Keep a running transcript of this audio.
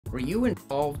Were you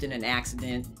involved in an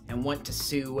accident and want to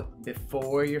sue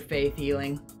before your faith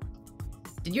healing?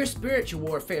 Did your spiritual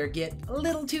warfare get a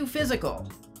little too physical?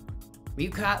 Were you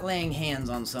caught laying hands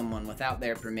on someone without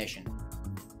their permission?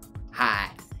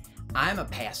 Hi, I'm a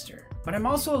pastor, but I'm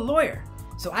also a lawyer,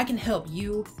 so I can help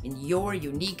you in your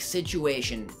unique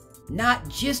situation, not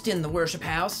just in the worship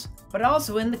house, but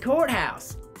also in the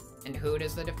courthouse. And who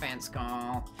does the defense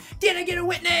call? Did I get a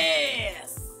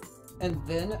witness? And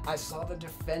then I saw the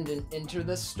defendant enter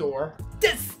the store.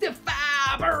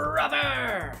 Testify,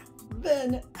 brother!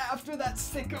 Then, after that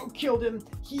sicko killed him,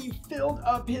 he filled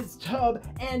up his tub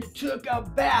and took a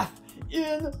bath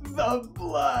in the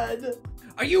blood.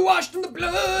 Are you washed in the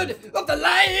blood of the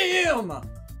Lamb?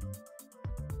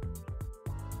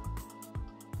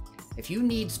 If you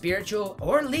need spiritual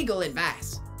or legal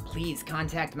advice, please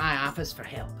contact my office for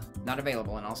help. Not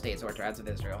available in all states or tribes of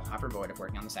Israel. Offer void of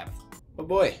working on the Sabbath. Oh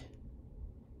boy.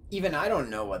 Even I don't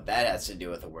know what that has to do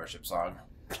with a worship song.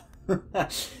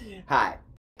 Hi,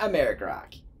 I'm Eric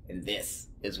Rock, and this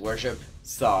is Worship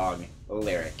Song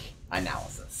Lyric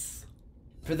Analysis.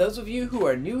 For those of you who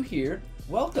are new here,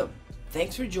 welcome.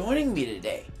 Thanks for joining me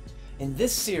today. In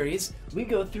this series, we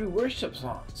go through worship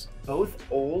songs, both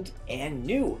old and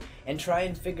new, and try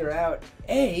and figure out,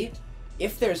 A,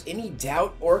 if there's any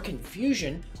doubt or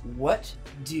confusion, what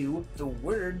do the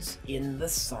words in the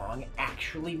song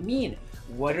actually mean?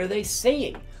 What are they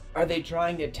saying? Are they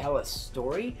trying to tell a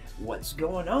story? What's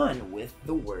going on with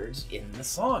the words in the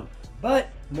song? But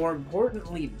more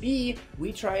importantly, B,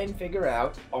 we try and figure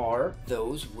out, are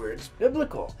those words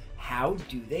biblical? How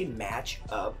do they match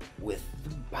up with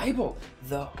the Bible,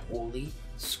 the Holy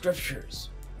Scriptures?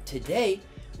 Today,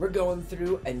 we're going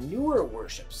through a newer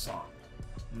worship song,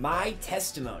 My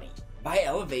Testimony by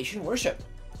Elevation Worship.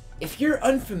 If you're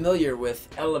unfamiliar with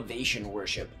Elevation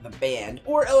Worship, the band,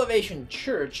 or Elevation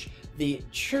Church, the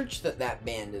church that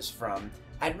band is from,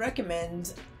 I'd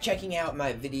recommend checking out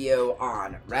my video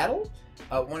on Rattle,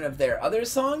 one of their other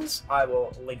songs. I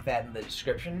will link that in the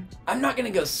description. I'm not going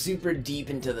to go super deep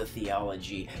into the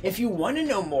theology. If you want to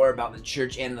know more about the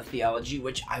church and the theology,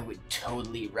 which I would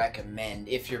totally recommend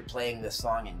if you're playing this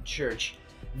song in church,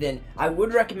 then I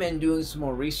would recommend doing some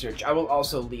more research. I will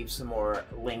also leave some more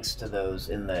links to those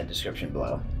in the description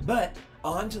below. But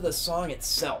on to the song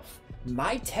itself.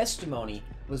 My Testimony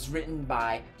was written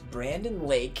by Brandon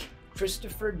Lake,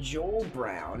 Christopher Joel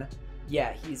Brown.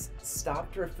 Yeah, he's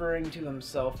stopped referring to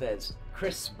himself as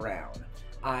Chris Brown.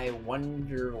 I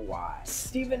wonder why.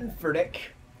 Stephen Furtick,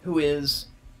 who is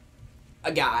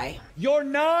a guy. You're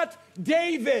not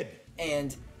David!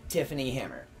 And Tiffany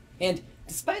Hammer. And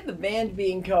despite the band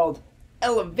being called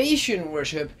Elevation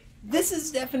Worship, this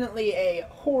is definitely a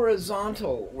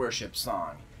horizontal worship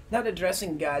song. Not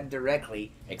addressing God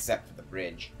directly, except for the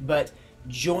bridge, but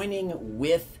joining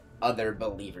with other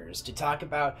believers to talk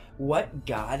about what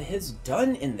God has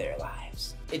done in their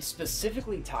lives. It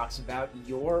specifically talks about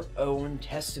your own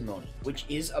testimony, which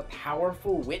is a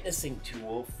powerful witnessing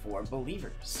tool for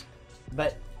believers.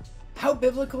 But how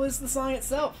biblical is the song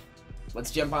itself?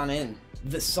 Let's jump on in.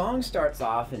 The song starts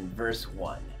off in verse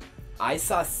 1. I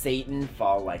saw Satan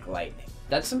fall like lightning.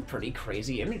 That's some pretty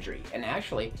crazy imagery, and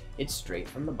actually, it's straight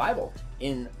from the Bible.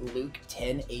 In Luke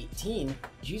 10:18,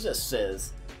 Jesus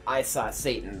says, I saw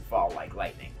Satan fall like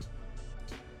lightning.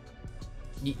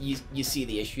 You see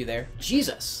the issue there?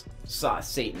 Jesus saw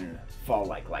Satan fall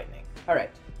like lightning.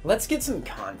 Alright, let's get some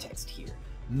context here.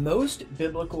 Most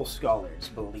biblical scholars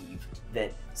believe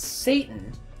that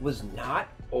Satan was not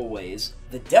always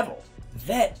the devil,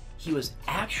 that he was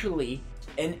actually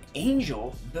an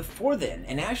angel before then,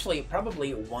 and actually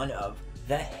probably one of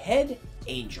the head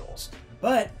angels.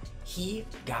 But he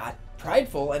got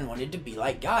prideful and wanted to be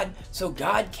like God, so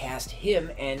God cast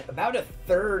him and about a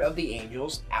third of the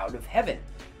angels out of heaven,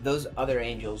 those other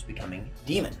angels becoming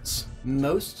demons.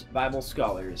 Most Bible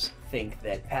scholars think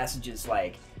that passages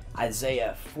like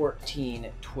Isaiah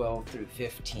 14:12 through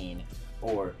 15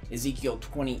 or Ezekiel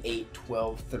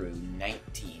 28:12 through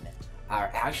 19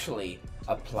 are actually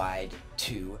applied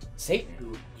to Satan,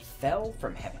 who fell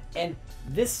from heaven. And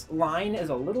this line is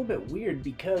a little bit weird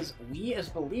because we as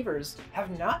believers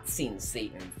have not seen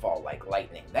Satan fall like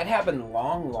lightning. That happened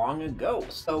long, long ago.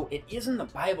 So it is in the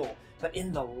Bible, but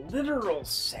in the literal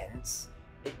sense,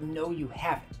 no, you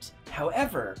haven't.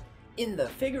 However, in the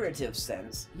figurative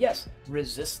sense, yes,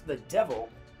 resist the devil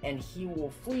and he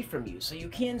will flee from you. So you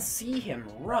can see him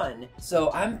run.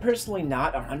 So I'm personally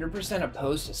not 100%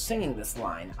 opposed to singing this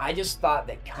line. I just thought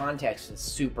that context is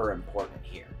super important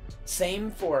here.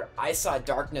 Same for I saw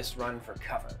darkness run for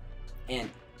cover. And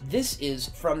this is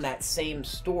from that same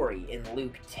story in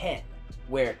Luke 10,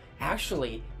 where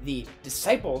actually the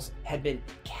disciples had been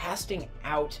casting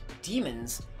out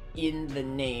demons in the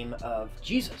name of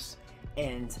Jesus.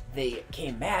 And they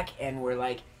came back and were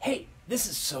like, hey, this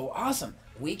is so awesome.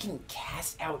 We can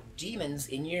cast out demons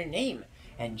in your name.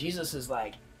 And Jesus is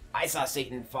like, I saw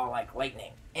Satan fall like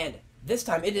lightning. And this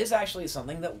time it is actually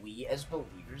something that we as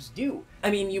believers do.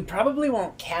 I mean, you probably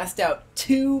won't cast out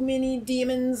too many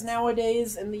demons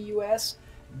nowadays in the US,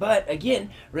 but again,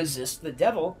 resist the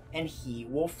devil and he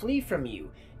will flee from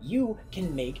you. You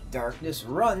can make darkness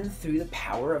run through the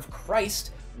power of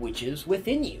Christ, which is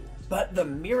within you. But the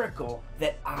miracle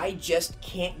that I just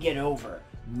can't get over,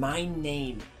 my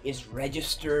name is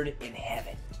registered in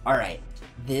heaven. All right,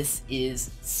 this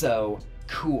is so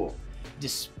cool.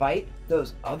 Despite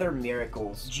those other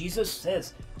miracles, Jesus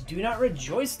says, do not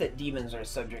rejoice that demons are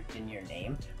subject in your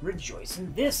name. Rejoice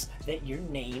in this, that your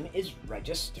name is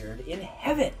registered in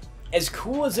heaven. As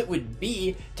cool as it would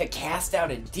be to cast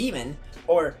out a demon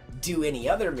or do any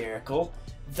other miracle,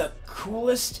 the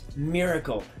coolest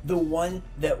miracle, the one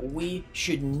that we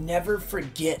should never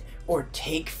forget or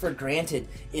take for granted,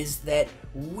 is that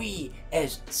we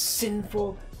as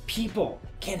sinful people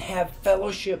can have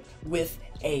fellowship with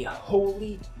a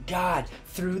holy God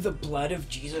through the blood of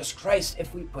Jesus Christ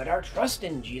if we put our trust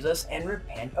in Jesus and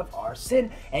repent of our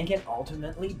sin, and can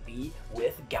ultimately be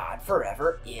with God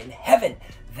forever in heaven.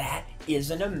 That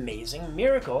is an amazing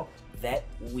miracle that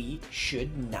we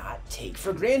should not take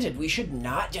for granted. We should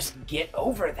not just get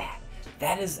over that.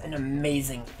 That is an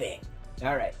amazing thing.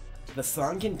 All right, the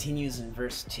song continues in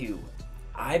verse 2.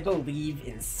 I believe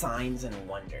in signs and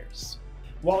wonders.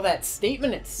 While that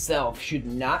statement itself should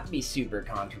not be super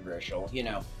controversial, you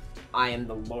know, I am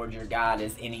the Lord your God,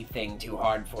 is anything too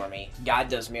hard for me? God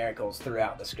does miracles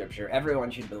throughout the scripture.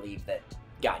 Everyone should believe that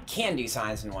God can do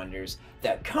signs and wonders.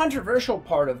 The controversial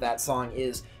part of that song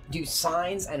is, do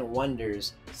signs and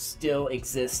wonders still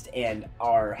exist and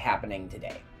are happening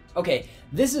today? Okay,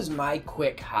 this is my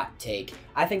quick hot take.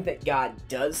 I think that God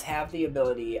does have the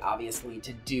ability, obviously,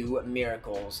 to do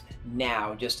miracles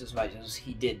now just as much as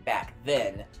he did back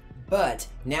then. But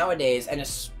nowadays, and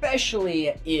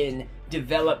especially in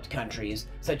developed countries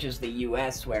such as the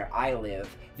US where I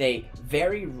live, they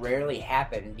very rarely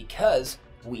happen because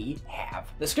we have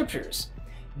the scriptures.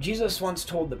 Jesus once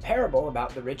told the parable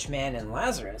about the rich man and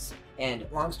Lazarus, and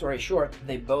long story short,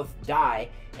 they both die,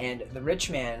 and the rich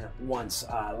man wants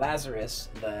Lazarus,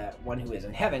 the one who is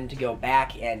in heaven, to go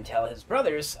back and tell his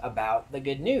brothers about the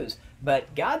good news.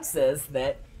 But God says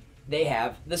that they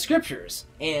have the scriptures,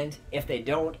 and if they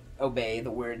don't obey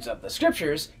the words of the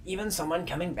scriptures, even someone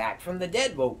coming back from the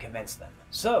dead won't convince them.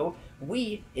 So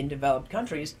we, in developed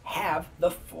countries, have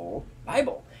the full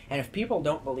Bible. And if people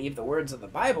don't believe the words of the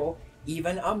Bible,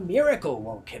 even a miracle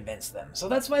won't convince them. So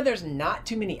that's why there's not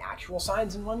too many actual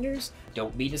signs and wonders.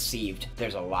 Don't be deceived.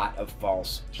 There's a lot of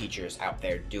false teachers out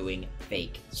there doing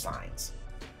fake signs.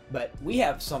 But we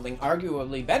have something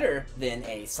arguably better than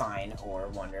a sign or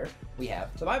wonder. We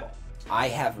have the Bible. I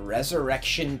have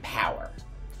resurrection power.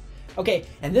 Okay,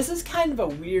 and this is kind of a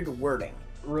weird wording.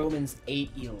 Romans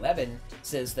 8:11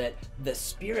 says that the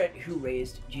Spirit who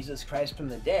raised Jesus Christ from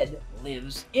the dead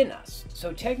lives in us.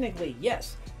 So technically,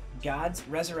 yes, God's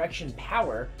resurrection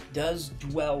power does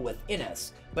dwell within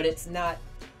us, but it's not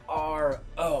our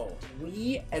own.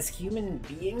 We as human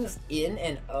beings in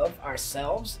and of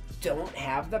ourselves don't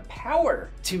have the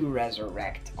power to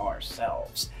resurrect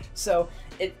ourselves. So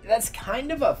that's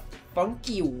kind of a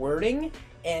funky wording,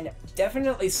 and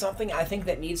definitely something I think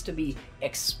that needs to be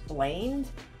explained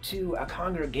to a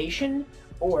congregation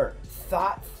or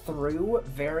thought through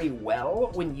very well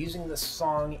when using the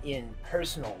song in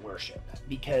personal worship,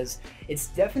 because it's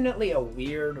definitely a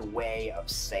weird way of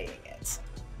saying it.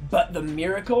 But the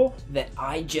miracle that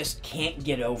I just can't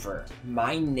get over,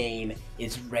 my name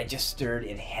is registered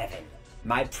in heaven.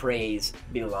 My praise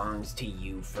belongs to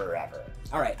you forever.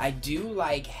 All right, I do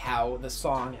like how the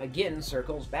song again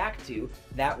circles back to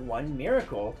that one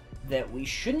miracle that we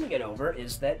shouldn't get over,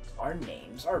 is that our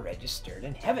names are registered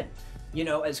in heaven. You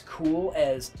know, as cool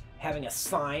as having a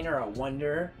sign or a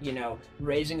wonder, you know,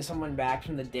 raising someone back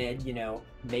from the dead, you know,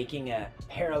 making a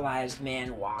paralyzed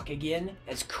man walk again,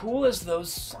 as cool as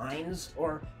those signs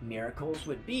or miracles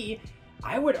would be,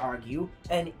 I would argue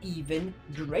an even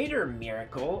greater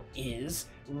miracle is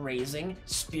raising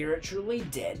spiritually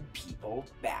dead people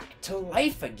back to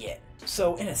life again.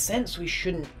 So in a sense, we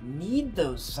shouldn't need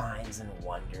those signs and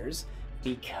wonders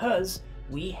because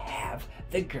we have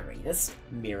the greatest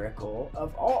miracle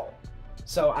of all.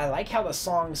 So I like how the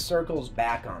song circles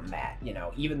back on that. You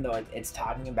know, even though it's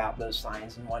talking about those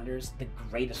signs and wonders, the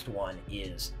greatest one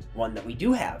is one that we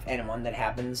do have, and one that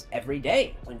happens every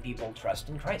day when people trust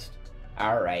in Christ.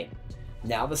 All right,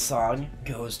 now the song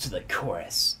goes to the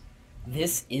chorus.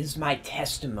 This is my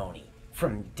testimony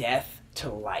from death to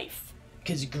life,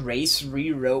 'cause grace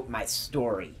rewrote my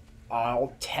story.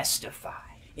 I'll testify.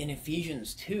 In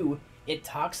Ephesians 2, it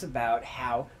talks about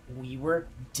how we were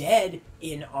dead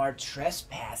in our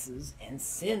trespasses and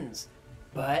sins,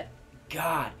 but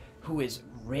God, who is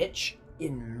rich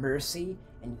in mercy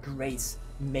and grace,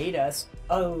 made us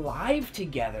alive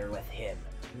together with him.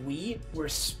 We were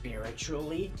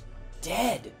spiritually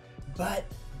dead, but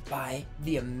by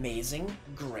the amazing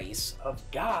grace of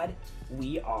God,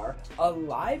 we are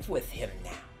alive with him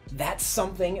now. That's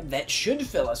something that should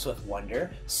fill us with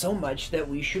wonder, so much that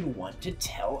we should want to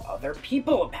tell other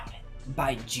people about it.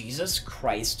 By Jesus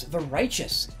Christ the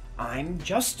righteous, I'm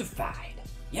justified.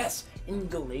 Yes, in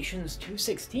Galatians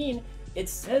 2:16, it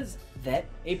says that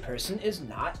a person is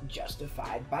not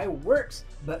justified by works,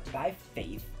 but by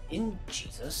faith in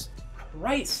Jesus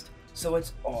Christ. So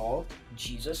it's all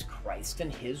Jesus Christ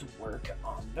and his work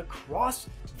on the cross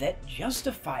that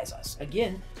justifies us.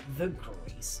 Again, the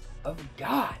grace of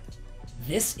God.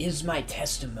 This is my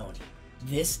testimony.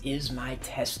 This is my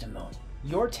testimony.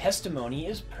 Your testimony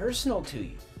is personal to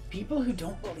you. People who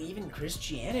don't believe in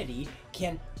Christianity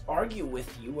can argue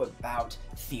with you about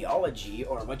theology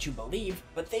or what you believe,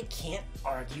 but they can't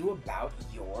argue about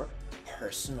your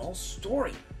personal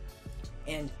story.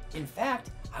 And in fact,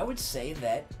 I would say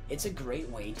that it's a great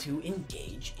way to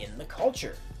engage in the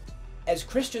culture. As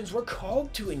Christians, we're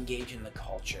called to engage in the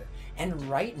culture. And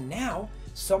right now,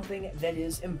 something that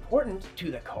is important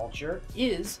to the culture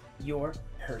is your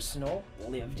personal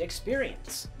lived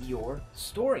experience, your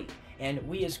story. And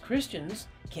we as Christians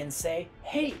can say,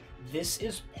 hey, this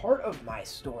is part of my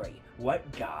story, what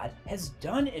God has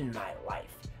done in my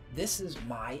life. This is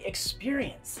my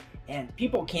experience. And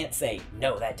people can't say,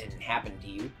 no, that didn't happen to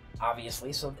you,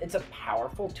 obviously. So it's a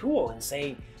powerful tool in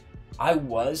saying, I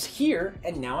was here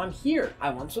and now I'm here. I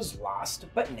once was lost,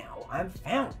 but now I'm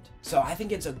found. So I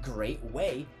think it's a great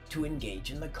way to engage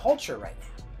in the culture right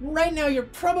now. Right now, you're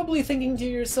probably thinking to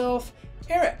yourself,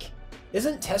 Eric,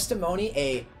 isn't testimony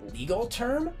a legal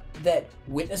term that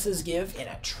witnesses give in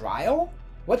a trial?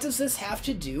 What does this have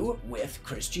to do with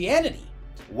Christianity?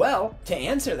 Well, to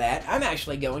answer that, I'm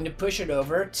actually going to push it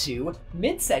over to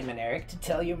mid-segment Eric to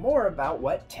tell you more about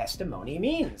what testimony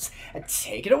means.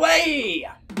 Take it away!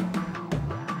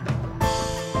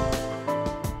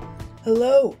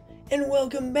 Hello, and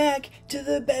welcome back to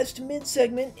the best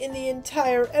mid-segment in the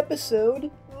entire episode,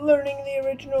 Learning the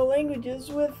Original Languages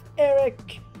with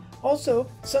Eric. Also,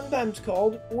 sometimes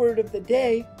called Word of the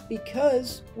Day,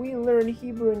 because we learn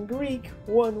Hebrew and Greek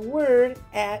one word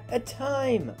at a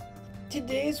time.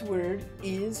 Today's word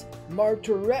is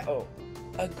martureo,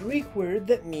 a Greek word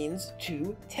that means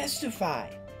to testify.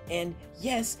 And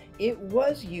yes, it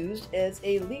was used as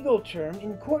a legal term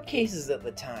in court cases at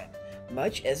the time,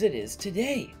 much as it is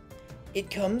today. It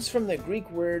comes from the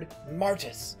Greek word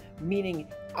martus, meaning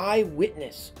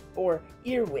eyewitness or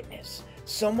ear witness,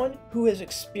 someone who has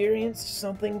experienced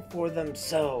something for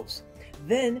themselves.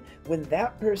 Then, when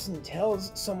that person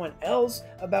tells someone else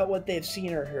about what they've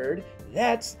seen or heard,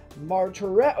 that's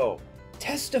martureo,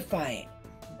 testifying,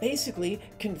 basically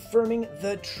confirming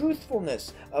the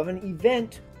truthfulness of an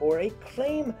event or a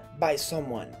claim by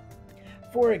someone.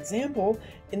 For example,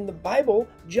 in the Bible,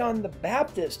 John the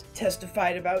Baptist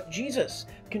testified about Jesus,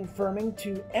 confirming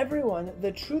to everyone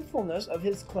the truthfulness of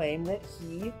his claim that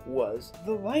he was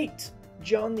the light.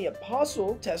 John the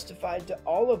Apostle testified to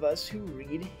all of us who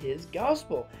read his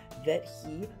gospel that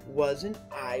he was an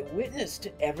eyewitness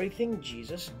to everything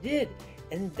Jesus did,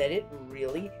 and that it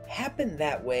really happened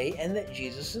that way, and that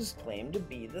Jesus' claim to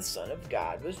be the Son of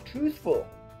God was truthful.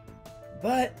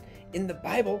 But in the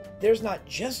Bible, there's not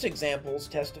just examples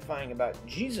testifying about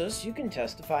Jesus. You can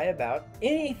testify about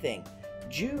anything.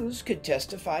 Jews could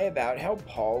testify about how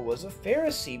Paul was a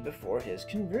Pharisee before his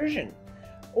conversion.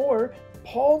 Or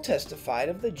Paul testified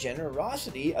of the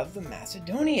generosity of the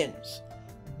Macedonians.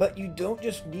 But you don't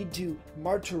just need to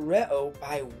martureo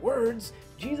by words.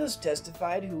 Jesus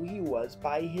testified who he was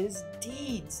by his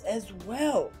deeds as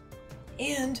well.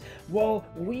 And while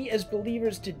we as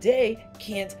believers today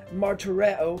can't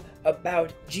martureo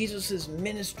about Jesus'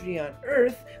 ministry on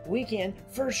earth, we can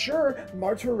for sure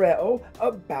martureo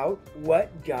about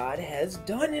what God has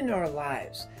done in our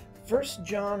lives. 1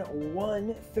 John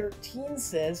 1:13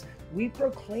 says, "We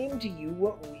proclaim to you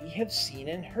what we have seen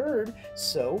and heard,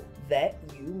 so that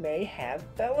you may have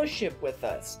fellowship with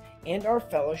us. And our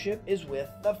fellowship is with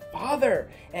the Father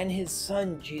and His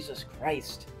Son, Jesus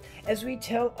Christ." As we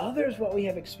tell others what we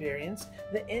have experienced,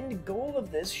 the end goal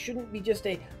of this shouldn't be just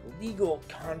a legal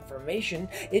confirmation.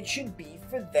 It should be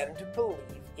for them to believe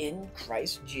in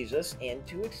Christ Jesus and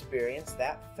to experience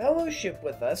that fellowship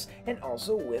with us and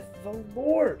also with the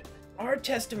Lord. Our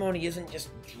testimony isn't just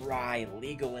dry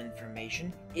legal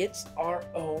information. It's our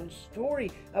own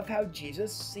story of how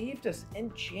Jesus saved us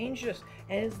and changed us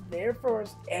and is there for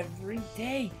us every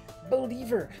day.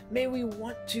 Believer, may we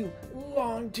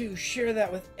long to share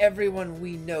that with everyone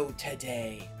we know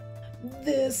today.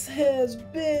 This has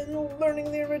been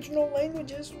Learning the Original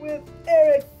Languages with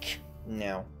Eric.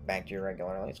 Now, back to your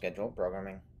regularly scheduled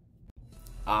programming.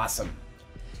 Awesome.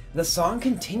 The song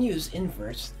continues in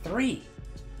verse 3.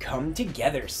 "Come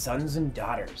together, sons and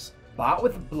daughters, bought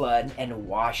with blood and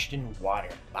washed in water."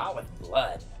 Bought with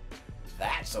blood.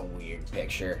 That's a weird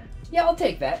picture. Yeah, I'll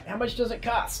take that. How much does it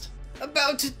cost?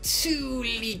 About 2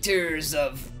 liters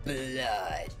of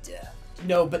blood.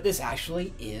 No, but this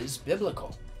actually is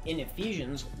biblical. In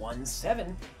Ephesians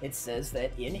 1:7, it says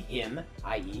that in Him,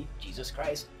 i.e. Jesus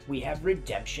Christ, we have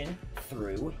redemption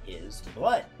through His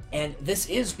blood. And this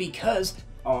is because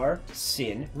our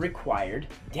sin required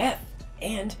death.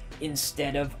 And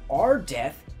instead of our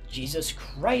death, Jesus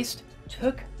Christ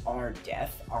took our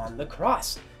death on the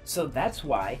cross. So that's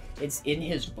why it's in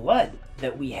His blood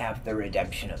that we have the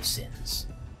redemption of sins.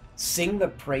 Sing the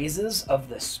praises of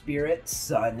the Spirit,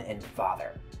 Son, and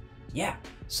Father. Yeah,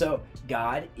 so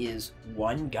God is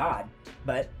one God,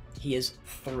 but He is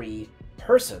 3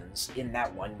 persons in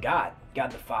that one God.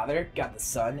 God the Father, God the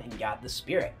Son, and God the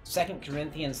Spirit. 2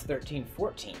 Corinthians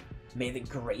 13:14. May the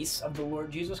grace of the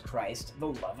Lord Jesus Christ, the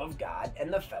love of God,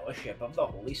 and the fellowship of the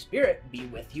Holy Spirit be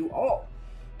with you all.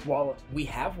 While we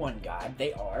have one God,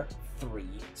 they are 3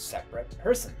 separate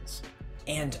persons.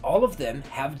 And all of them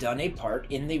have done a part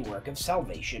in the work of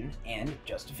salvation and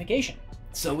justification.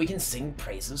 So we can sing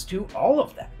praises to all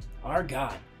of them. Our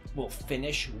God will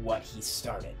finish what He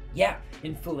started. Yeah,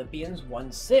 in Philippians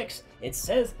 1:6, it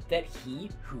says that He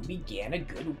who began a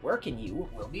good work in you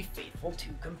will be faithful to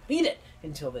complete it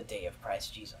until the day of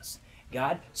Christ Jesus.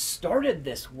 God started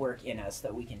this work in us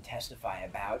that we can testify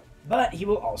about, but He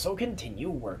will also continue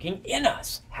working in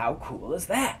us. How cool is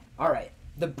that? All right,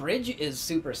 the bridge is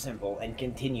super simple and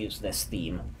continues this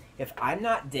theme. If I'm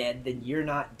not dead, then you're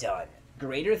not done.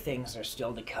 Greater things are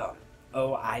still to come.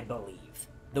 Oh, I believe.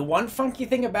 The one funky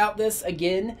thing about this,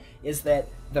 again, is that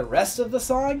the rest of the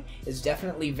song is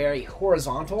definitely very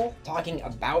horizontal, talking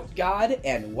about God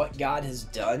and what God has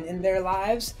done in their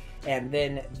lives, and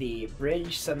then the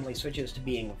bridge suddenly switches to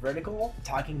being vertical,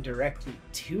 talking directly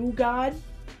to God.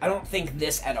 I don't think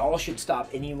this at all should stop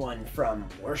anyone from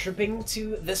worshiping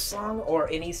to this song or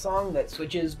any song that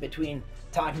switches between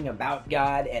talking about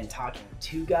God and talking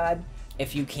to God.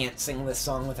 If you can't sing this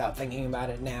song without thinking about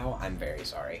it now, I'm very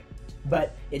sorry.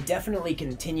 But it definitely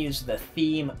continues the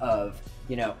theme of,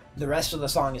 the rest of the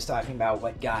song is talking about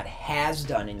what God has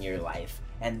done in your life.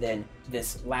 And then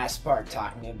this last part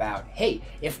talking about, hey,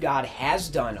 if God has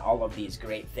done all of these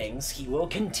great things, He will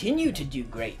continue to do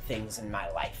great things in my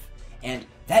life. And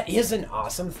that is an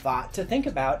awesome thought to think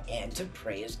about and to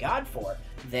praise God for,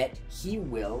 that He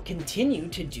will continue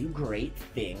to do great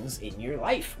things in your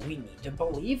life. We need to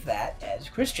believe that as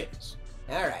Christians.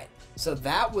 All right, so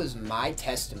that was my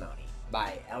testimony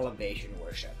by Elevation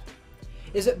Worship.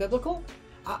 Is it biblical?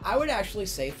 I would actually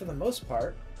say for the most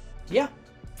part, yeah,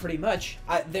 pretty much.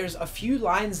 There's a few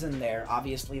lines in there,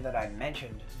 obviously, that I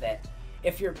mentioned that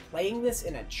if you're playing this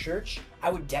in a church,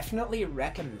 I would definitely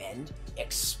recommend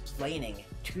explaining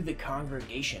to the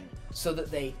congregation so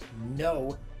that they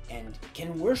know and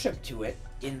can worship to it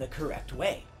in the correct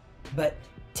way. But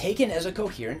taken as a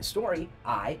coherent story,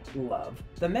 I love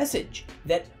the message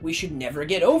that we should never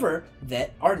get over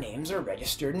that our names are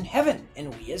registered in heaven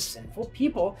and we as sinful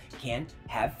people can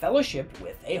have fellowship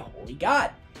with a holy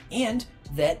God, and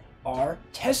that our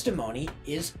testimony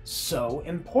is so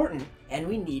important and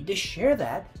we need to share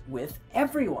that with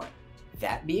everyone.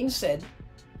 That being said,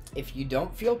 if you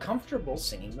don't feel comfortable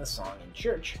singing the song in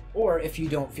church, or if you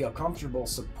don't feel comfortable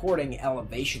supporting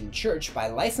Elevation Church by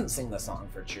licensing the song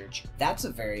for church, that's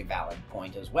a very valid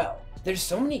point as well. There's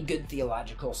so many good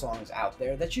theological songs out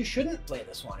there that you shouldn't play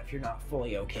this one if you're not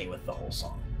fully okay with the whole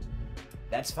song.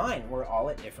 That's fine, we're all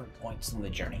at different points in the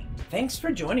journey. Thanks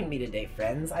for joining me today,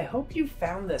 friends. I hope you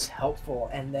found this helpful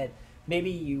and that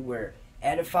maybe you were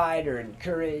edified or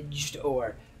encouraged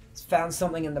or found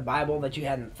something in the Bible that you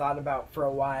hadn't thought about for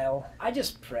a while. I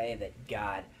just pray that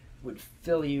God would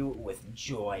fill you with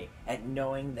joy at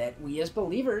knowing that we as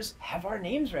believers have our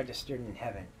names registered in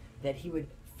heaven, that he would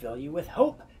fill you with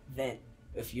hope that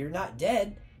if you're not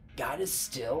dead, God is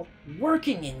still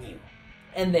working in you,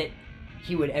 and that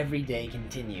he would every day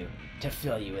continue to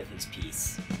fill you with his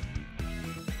peace.